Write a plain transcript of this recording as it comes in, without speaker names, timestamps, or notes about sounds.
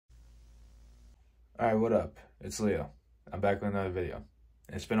Alright, what up? It's Leo. I'm back with another video.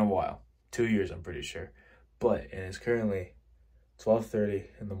 It's been a while. 2 years, I'm pretty sure. And it's currently 12:30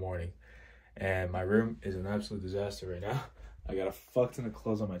 in the morning. And my room is an absolute disaster right now. I got a fuck ton of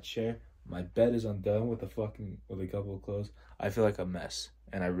clothes on my chair. My bed is undone with a couple of clothes. I feel like a mess.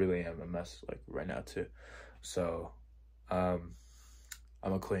 And I really am a mess, like, right now, too. So, I'm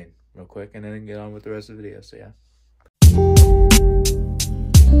gonna clean real quick and then get on with the rest of the video. So, yeah.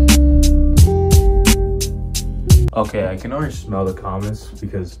 Okay, I can already smell the comments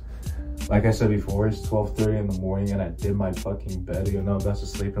because, like I said before, it's 12:30 in the morning and I did my fucking bed, even though I'm about to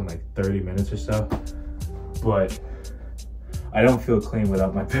sleep in like 30 minutes or so. But I don't feel clean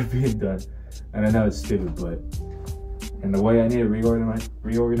without my bed being done. And I know it's stupid, but and the way I need to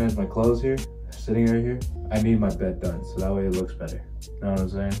reorganize my clothes here, sitting right here, I need my bed done so that way it looks better. You know what I'm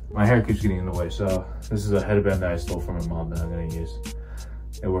saying? My hair keeps getting in the way, so this is a headband that I stole from my mom that I'm gonna use.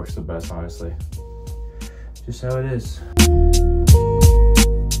 It works the best, honestly. Just how it is.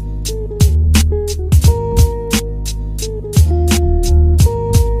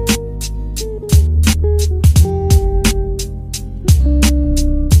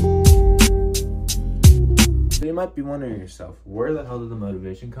 So you might be wondering yourself, where the hell did the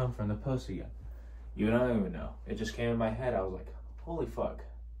motivation come from to post again? You don't even know. It just came in my head. I was like, holy fuck,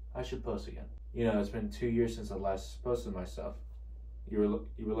 I should post again. You know, it's been 2 years since I last posted myself. You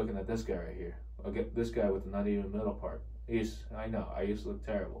were looking at this guy right here. Look at this guy with the not even middle part. I know, I used to look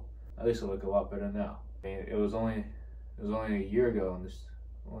terrible. I used to look a lot better now. I mean, it was only a year ago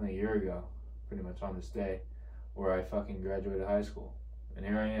pretty much on this day, where I fucking graduated high school. And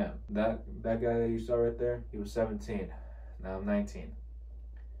here I am. That guy that you saw right there, he was 17. Now I'm 19.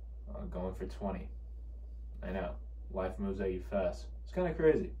 Going for 20. I know, life moves at you fast. It's kind of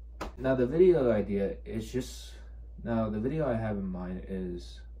crazy. Now the video idea is the video I have in mind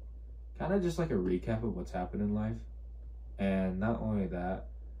is kind of just like a recap of what's happened in life. And not only that,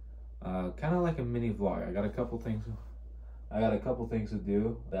 kind of like a mini vlog. I got a couple things to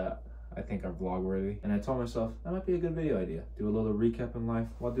do that I think are vlog worthy. And I told myself that might be a good video idea. Do a little recap in life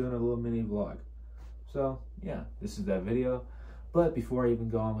while doing a little mini vlog. So yeah, this is that video. But before I even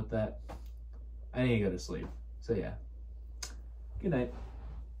go on with that, I need to go to sleep. So yeah, good night.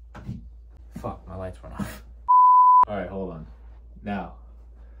 Fuck, my lights went off. All right, hold on. Now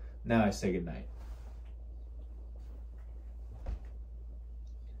I say good night.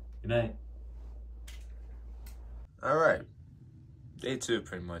 Good night. All right, day 2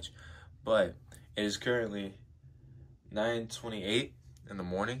 pretty much, but it is currently 9:28 in the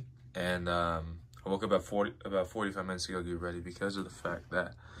morning, and I woke up about 45 minutes ago to get ready because of the fact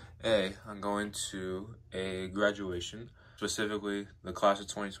that I'm going to a graduation, specifically the class of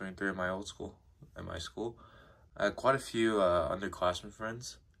 2023 at my school. I had quite a few underclassmen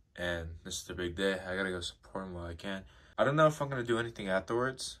friends, and this is the big day. I gotta go support them while I can. I don't know if I'm gonna do anything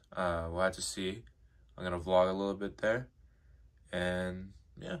afterwards. We'll have to see. I'm gonna vlog a little bit there, and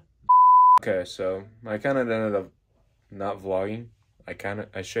yeah. Okay, so I kind of ended up not vlogging.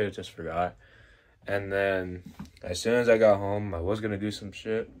 I should have just forgot. And then as soon as I got home, I was gonna do some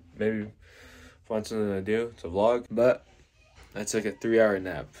shit, maybe find something to do to vlog, but I took a 3-hour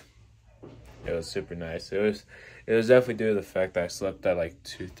nap. It was super nice. It was definitely due to the fact that I slept at like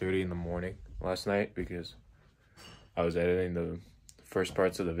 2:30 in the morning last night because I was editing the first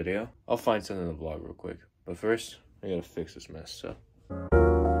parts of the video. I'll find something to vlog real quick, but first I gotta fix this mess. So.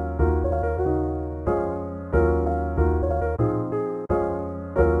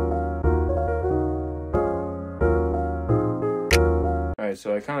 Alright,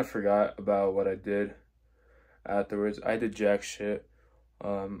 so I kind of forgot about what I did afterwards. I did jack shit.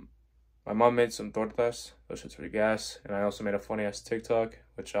 My mom made some tortas, those shits were gas, and I also made a funny ass TikTok,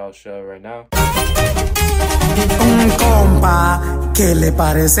 which I'll show right now. Un compa, ¿qué le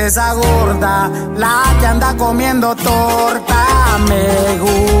parece esa gorda? La que anda comiendo torta, me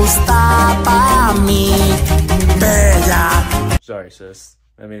gusta pa' mí, bella. Sorry, sis.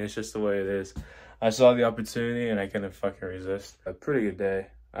 I mean, it's just the way it is. I saw the opportunity and I couldn't fucking resist. A pretty good day.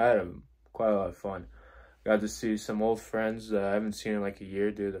 I had quite a lot of fun. Got to see some old friends that I haven't seen in like a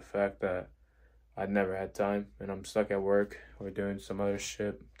year due to the fact that I'd never had time and I'm stuck at work or doing some other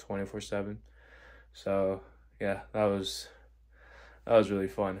shit 24/7. So yeah, that was really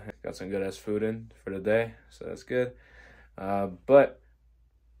fun. Got some good ass food in for the day, so that's good. I'm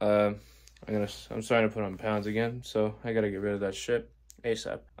starting to put on pounds again, so I gotta get rid of that shit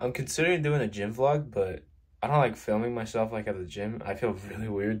ASAP. I'm considering doing a gym vlog, but I don't like filming myself like at the gym. I feel really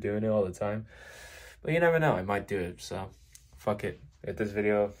weird doing it all the time. But you never know, I might do it, so fuck it. If this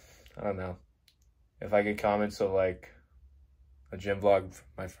video, I don't know, if I get comments of like a gym vlog from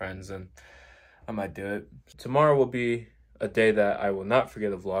my friends, and I might do it. Tomorrow will be a day that I will not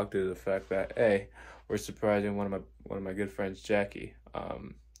forget to vlog due to the fact that we're surprising one of my good friends, Jackie,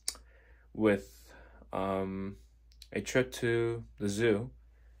 with a trip to the zoo,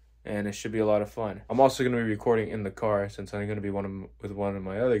 and it should be a lot of fun. I'm also going to be recording in the car since I'm going to be with one of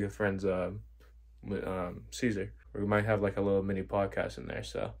my other good friends, Caesar. We might have like a little mini podcast in there,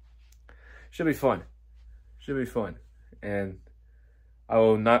 so should be fun. Should be fun, and I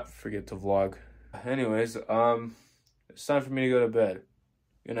will not forget to vlog. Anyways, it's time for me to go to bed.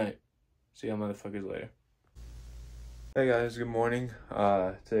 Good night. See y'all motherfuckers later. Hey guys, good morning.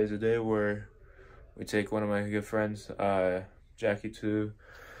 Today's the day where we take one of my good friends, Jackie, to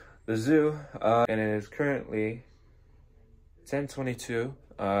the zoo, and it is currently 10:22.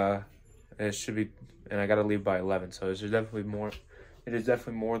 It should be, and I gotta leave by 11, so it is definitely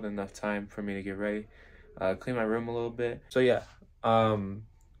more than enough time for me to get ready, clean my room a little bit. So yeah,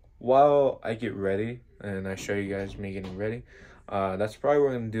 while I get ready and I show you guys me getting ready, that's probably where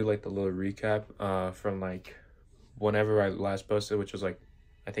we're gonna do like the little recap from like whenever I last posted, which was like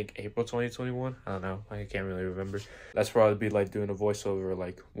I think April 2021. I don't know, I can't really remember. That's probably be like doing a voiceover,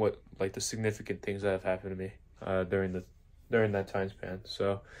 like what like the significant things that have happened to me during that time span.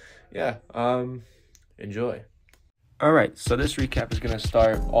 So yeah, enjoy. All right, so this recap is gonna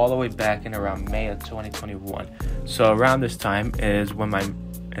start all the way back in around May of 2021. So around this time is when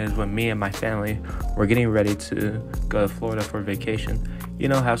me and my family were getting ready to go to Florida for vacation. You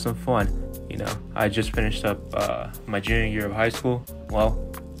know, have some fun. You know, I just finished up my junior year of high school. Well,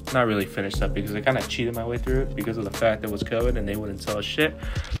 not really finished up because I kind of cheated my way through it because of the fact that it was COVID and they wouldn't tell us shit.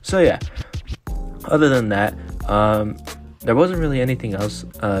 So yeah, other than that, there wasn't really anything else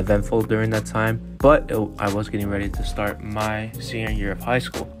eventful during that time, but I was getting ready to start my senior year of high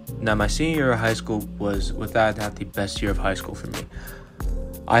school. Now, my senior year of high school was without a doubt the best year of high school for me.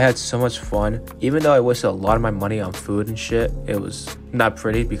 I had so much fun. Even though I wasted a lot of my money on food and shit, it was not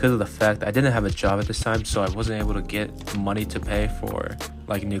pretty because of the fact that I didn't have a job at this time, so I wasn't able to get money to pay for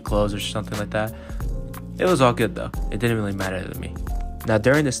like new clothes or something like that. It was all good though. It didn't really matter to me. Now,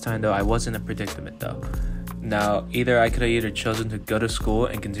 during this time though, I was in a predicament though. Now, either I could have chosen to go to school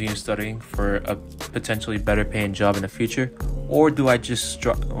and continue studying for a potentially better paying job in the future, or do I just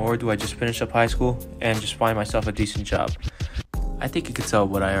finish up high school and just find myself a decent job? I think you could tell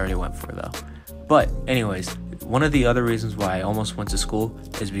what I already went for though. But anyways, one of the other reasons why I almost went to school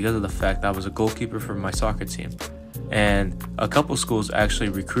is because of the fact that I was a goalkeeper for my soccer team, and a couple schools actually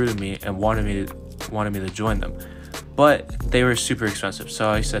recruited me and wanted me to join them. But they were super expensive, so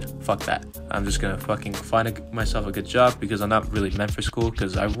I said, fuck that. I'm just gonna fucking find myself a good job because I'm not really meant for school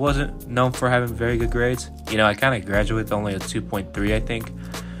because I wasn't known for having very good grades. You know, I kind of graduated with only a 2.3, I think.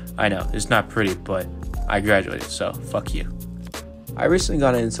 I know, it's not pretty, but I graduated, so fuck you. I recently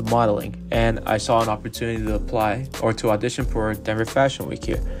got into modeling, and I saw an opportunity to apply or to audition for Denver Fashion Week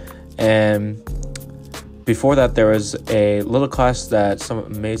here. And before that, there was a little class that some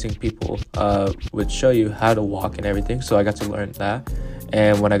amazing people would show you how to walk and everything, so I got to learn that.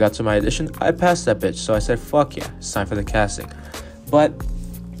 And when I got to my audition, I passed that bitch, so I said, fuck yeah, it's time for the casting. But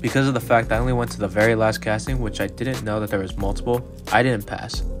because of the fact that I only went to the very last casting, which I didn't know that there was multiple, I didn't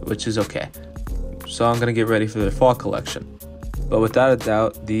pass, which is okay. So I'm gonna get ready for the fall collection. But without a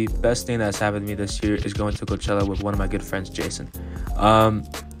doubt, the best thing that's happened to me this year is going to Coachella with one of my good friends, Jason.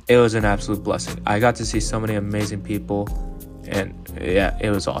 It was an absolute blessing. I got to see so many amazing people, and yeah, it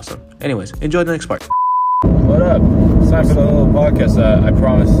was awesome. Anyways, enjoy the next part. What up? It's time for the little podcast that I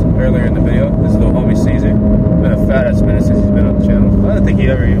promised earlier in the video. This is the homie Caesar. It's been a fat ass minute since he's been on the channel. I don't think he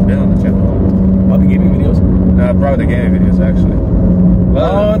ever even been on the channel. Probably gaming videos? Nah, probably the gaming videos actually.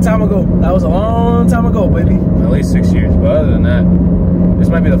 Long time ago. That was a long time ago, baby. At least 6 years. But other than that, this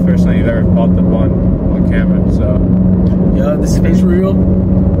might be the first time you've ever popped up on camera. So yeah, this is face real.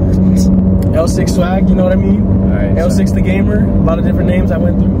 L6 swag, you know what I mean? Alright, L6 so the gamer. A lot of different names I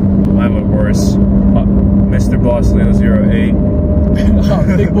went through. Mine went worse. Mr. Boss Leo 08.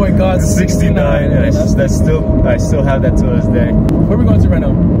 Oh, Big Boy God 69. And I still have that to this day. Where are we going to right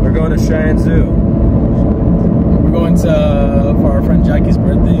now? We're going to Cheyenne Zoo. We're going to for our friend Jackie's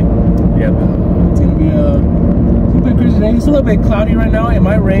birthday. Yep. It's gonna be a crazy day. It's a little bit cloudy right now. It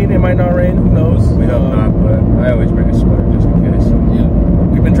might rain, it might not rain. Who knows? We hope not, but I always bring a sweater just in case. Yeah.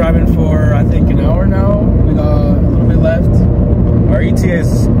 We've been driving for I think an hour now. We got a little bit left. Our ETA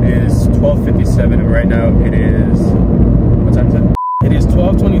is 12:57, and right now it is, what time is it? It is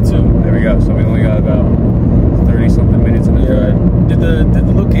 12:22. There we go. So we only got about 30 something minutes in the drive. Did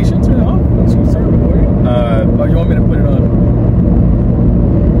the location turn off once you started recording? Or you want me to put it on?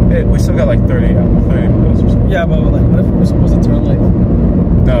 We still got like 30 minutes or something. Yeah, but like, what if we were supposed to turn like?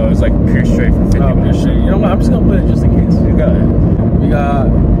 No, was like pure straight for 50 minutes. Straight. You know what? I'm just gonna put it just in case. You got it. We got,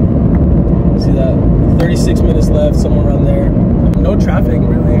 see that, 36 minutes left, somewhere around there. No traffic,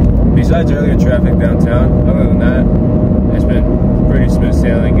 really. Besides earlier traffic downtown, other than that, it's been pretty smooth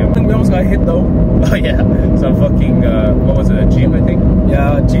sailing. I think we almost got hit though. Oh yeah, some fucking, what was it, a Jeep I think?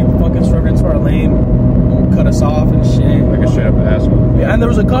 Yeah, a Jeep fucking swerved into our lane, cut us off and shit. Like a straight up asshole. Yeah, and there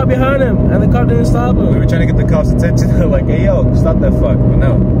was a cop behind him, and the cop didn't stop him. We were trying to get the cops' attention, like, hey yo, stop that fuck, but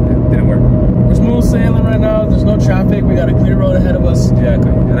no, it didn't work. We're smooth sailing right now, there's no traffic, we got a clear road ahead of us.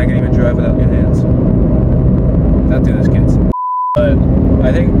 Exactly, and I can even drive without your hands. Not do this, kids. But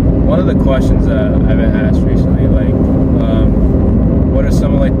I think one of the questions that I've been asked recently, like, what are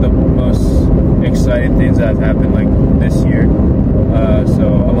some of like the most exciting things that have happened like this year? So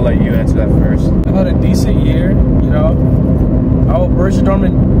I'm gonna let you answer that first. I've had a decent year, you know. Our Borussia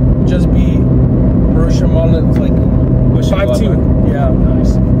Dortmund just beat Borussia Mönchengladbach like 5-2. Yeah,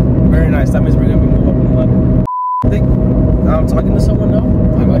 Nice. very nice. That means we're gonna be moving up in the ladder. I think I'm talking to someone now.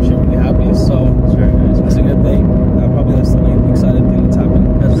 I'm actually really happy, so That's very nice. that's a good thing. Probably that's the main exciting thing that's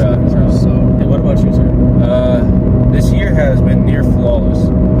happened. That's valid. So, hey, what about you, sir? This year has been near flawless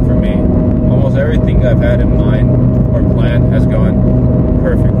for me. Almost everything I've had in mind or planned has gone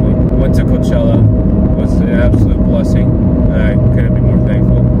perfectly. Went to Coachella, was an absolute blessing. I couldn't be more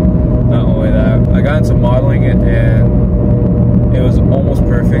thankful. Not only that, I got into modeling and it was almost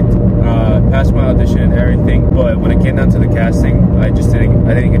perfect. Passed my audition and everything, but when it came down to the casting, I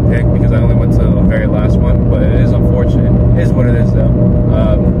didn't get picked because I only went to the very last one. But it is unfortunate. It is what it is, though.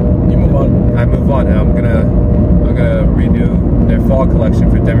 You move on. I move on, and I'm gonna redo their fall collection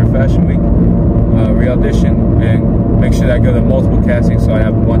for Denver Fashion Week. Re-audition and make sure that I go to multiple castings so I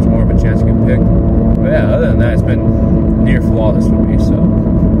have much more of a chance to get picked. But yeah, other than that, it's been near flawless for me. So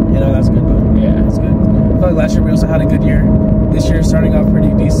You know, that's good though. yeah, That's good. I feel like last year we also had a good year. This year starting off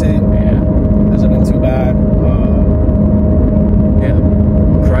pretty decent. yeah. Hasn't been too bad. Yeah,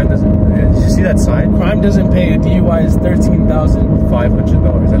 crime doesn't. Did you see that sign? Crime doesn't pay. A DUI is $13,500.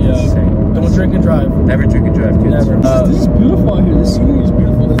 $500. That's insane. Don't drink and drive. Never drink and drive, kids. Never. This is beautiful out here. The scenery is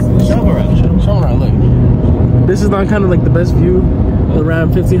beautiful. Show them around. Show them around. Look. This is not kind of like the best view of the Ram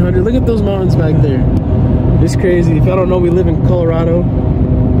 1500. Look at those mountains back there. It's crazy. If y'all don't know, we live in Colorado.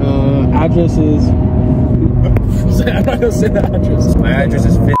 Address is. I'm not gonna say the address. My address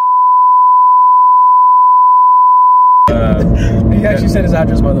is 50. He actually said his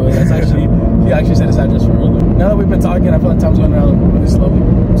address, by the way. He actually said his address for real. Now that we've been talking, I feel like time's going around really slowly.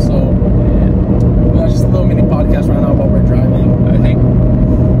 So, yeah, just a little mini podcast right now while we're driving. I think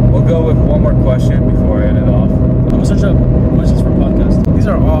we'll go with one more question before I end it off. I'm gonna search up questions for podcast. These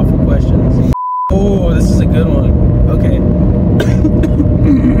are awful questions. Oh, this is a good one. Okay.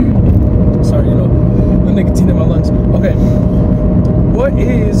 Sorry, you know, the nicotine in my lungs. Okay. What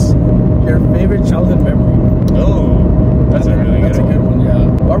is your favorite childhood memory? Oh, that's a really That's a good one,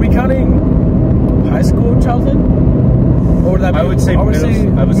 yeah. Are we counting high school childhood? Or would that be, I would say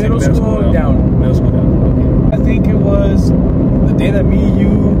middle school down. Middle school down. I think it was the day that me, you,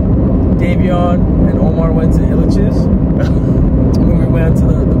 Davion, and Omar went to Illich's. When we went to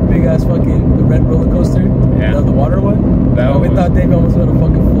the big ass fucking the red roller coaster, Yeah. the water one. We thought Davion was gonna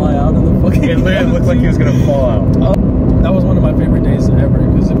fucking fly out of the fucking. It literally looked like he was gonna fall out. That was one of my favorite days ever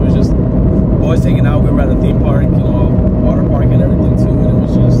because it was just boys hanging out. We were at a theme park, you know, water park and everything too, and it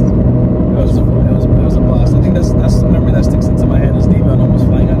was just it was a blast. I think that's the memory that sticks into my head is Davion almost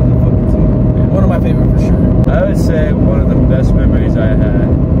flying out of the fucking thing. One of my favorite for sure. I would say one of the best memories I had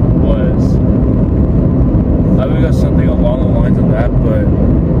was, I would go something along the lines of that, but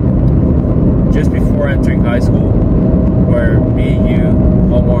just before entering high school, where me, you,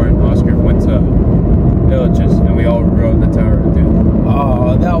 Omar, and Oscar went to Villages, and we all rode the Tower of Doom.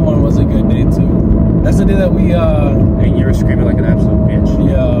 Oh, that one was a good day too. That's the day that we And you were screaming like an absolute bitch.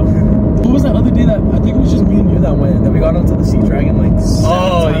 yeah. What was that other day that I think it was just me and you that went, and then we got onto the Sea Dragon like 7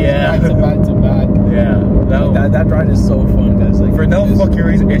 times yeah. back to back. Yeah. That ride is so fun, guys. Like For no fucking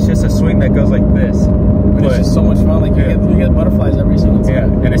reason, it's just a swing that goes like this. But it's just so much fun. Like you get butterflies every single time.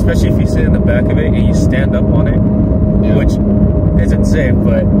 Yeah, and especially if you sit in the back of it and you stand up on it, which isn't safe,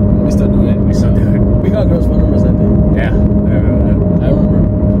 but we still do it. we still do it. We got girls' phone numbers that day. Yeah, I remember I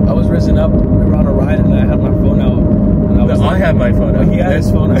remember. I was risen up. We were on a ride, and I had my phone out. And I was that. I had my phone out. He had his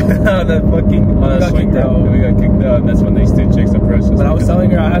phone out. on the fucking on a swing kicked out. and we got kicked out. And that's when these two chicks approached us. But I was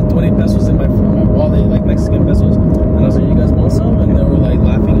telling her I had 20 pesos in my wallet, like Mexican pesos, and I was like, "You guys want some?" And they were like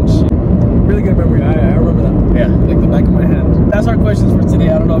laughing and shit. Really good memory. I remember that. Yeah, Like the back of my hand. That's our questions for today.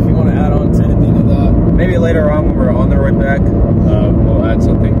 I don't know if you want to add on to anything of that. maybe later on when we're on the road back, we'll add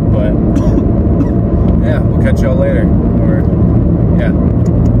something. But yeah, we'll catch y'all later. Or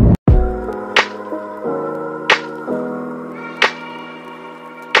yeah.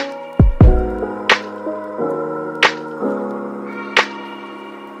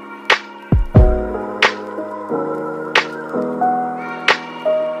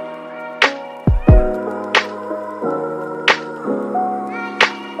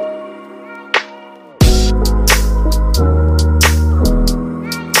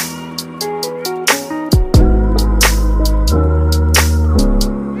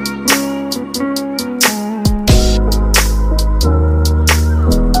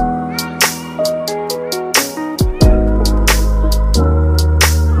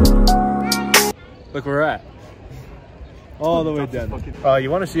 down there.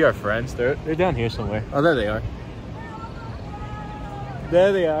 You want to see our friends? They're down here somewhere. Oh, there they are.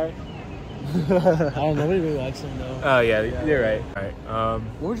 There they are. Oh, nobody really likes them though. Oh yeah, you're right. All right.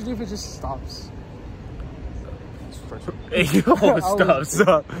 What would you do if it just stops?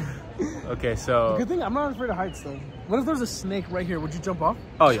 Stop. Okay, so. Good thing I'm not afraid of heights though. What if there's a snake right here? Would you jump off?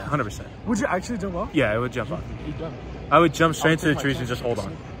 Oh yeah, 100%. Would you actually jump off? Yeah, I would jump off. You done? I would jump straight into the trees and just hold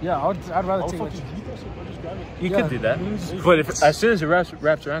on. Yeah, I'd rather take it. You could do that, but if as soon as it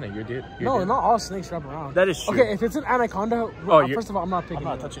wraps around it, you're dead. No, not all snakes wrap around. That is true. Okay, if it's an anaconda, first of all, I'm not picking it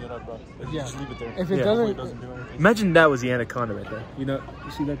up. touching it up, bro. Yeah. Just leave it there. If it doesn't do anything. Imagine that was the anaconda right there. You know,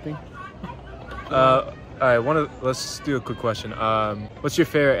 you see that thing? All right, let's do a quick question. What's your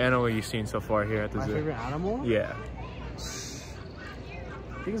favorite animal you've seen so far here at the zoo? My favorite animal? Yeah.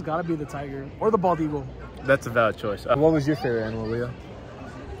 I think it's gotta be the tiger or the bald eagle. That's a valid choice. What was your favorite animal, Leo?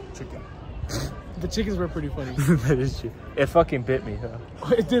 Chicken. The chickens were pretty funny. That is true. It fucking bit me, huh?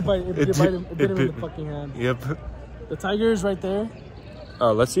 It did bite. It bit him in the fucking hand. Yep. The tiger is right there.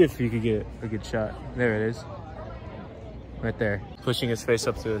 Oh, let's see if you could get a good shot. There it is. Right there. Pushing his face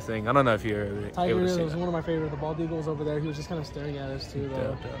up to the thing. I don't know if you're able Tiger to see was that. one of my favorite. The bald eagle was over there. He was just kind of staring at us too,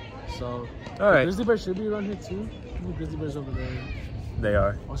 though. Dope. So, All right. grizzly bear should be around here too. I think grizzly bear's over there. They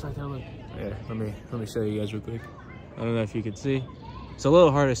are. Oh, it's right there. Look. Yeah, let me show you guys real quick. I don't know if you can see. It's a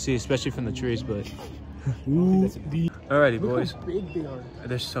little hard to see, especially from the trees, but. Alrighty, boys. Look how big they are.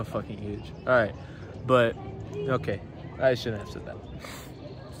 They're so fucking huge. Alright, but okay. I shouldn't have said that.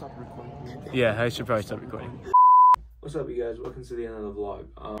 Stop recording. Yeah, I should probably stop recording. What's up, you guys? Welcome to the end of the vlog.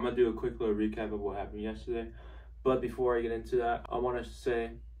 I'm gonna do a quick little recap of what happened yesterday. But before I get into that, I want to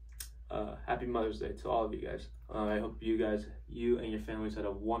say Happy Mother's Day to all of you guys. I hope you and your families had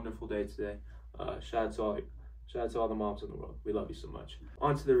a wonderful day today. Shout out to all the moms in the world. We love you so much.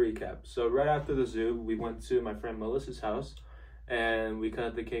 On to the recap. So right after the zoo, we went to my friend Melissa's house and we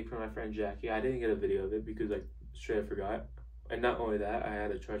cut the cake for my friend Jackie. I didn't get a video of it because I straight up forgot. And not only that, I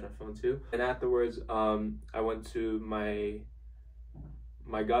had to charge my phone too. And afterwards, I went to my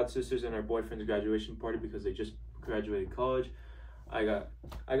god sisters and her boyfriend's graduation party because they just graduated college. I got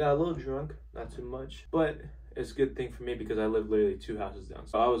a little drunk, not too much, but it's a good thing for me because I live literally 2 houses down.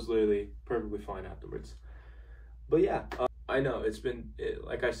 So I was literally perfectly fine afterwards. But yeah, I know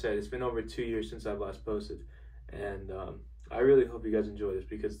like I said, it's been over 2 years since I've last posted. And I really hope you guys enjoy this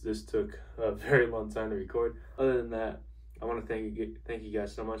because this took a very long time to record. Other than that, I want to thank you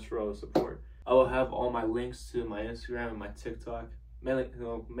guys so much for all the support. I will have all my links to my Instagram and my TikTok,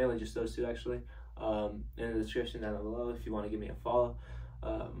 mainly just those two actually, in the description down below if you want to give me a follow.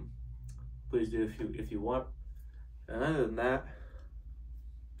 Please do if you want. And other than that,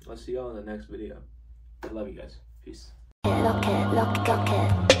 I'll see y'all in the next video. I love you guys. Peace. Lock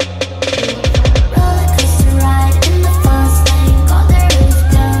it.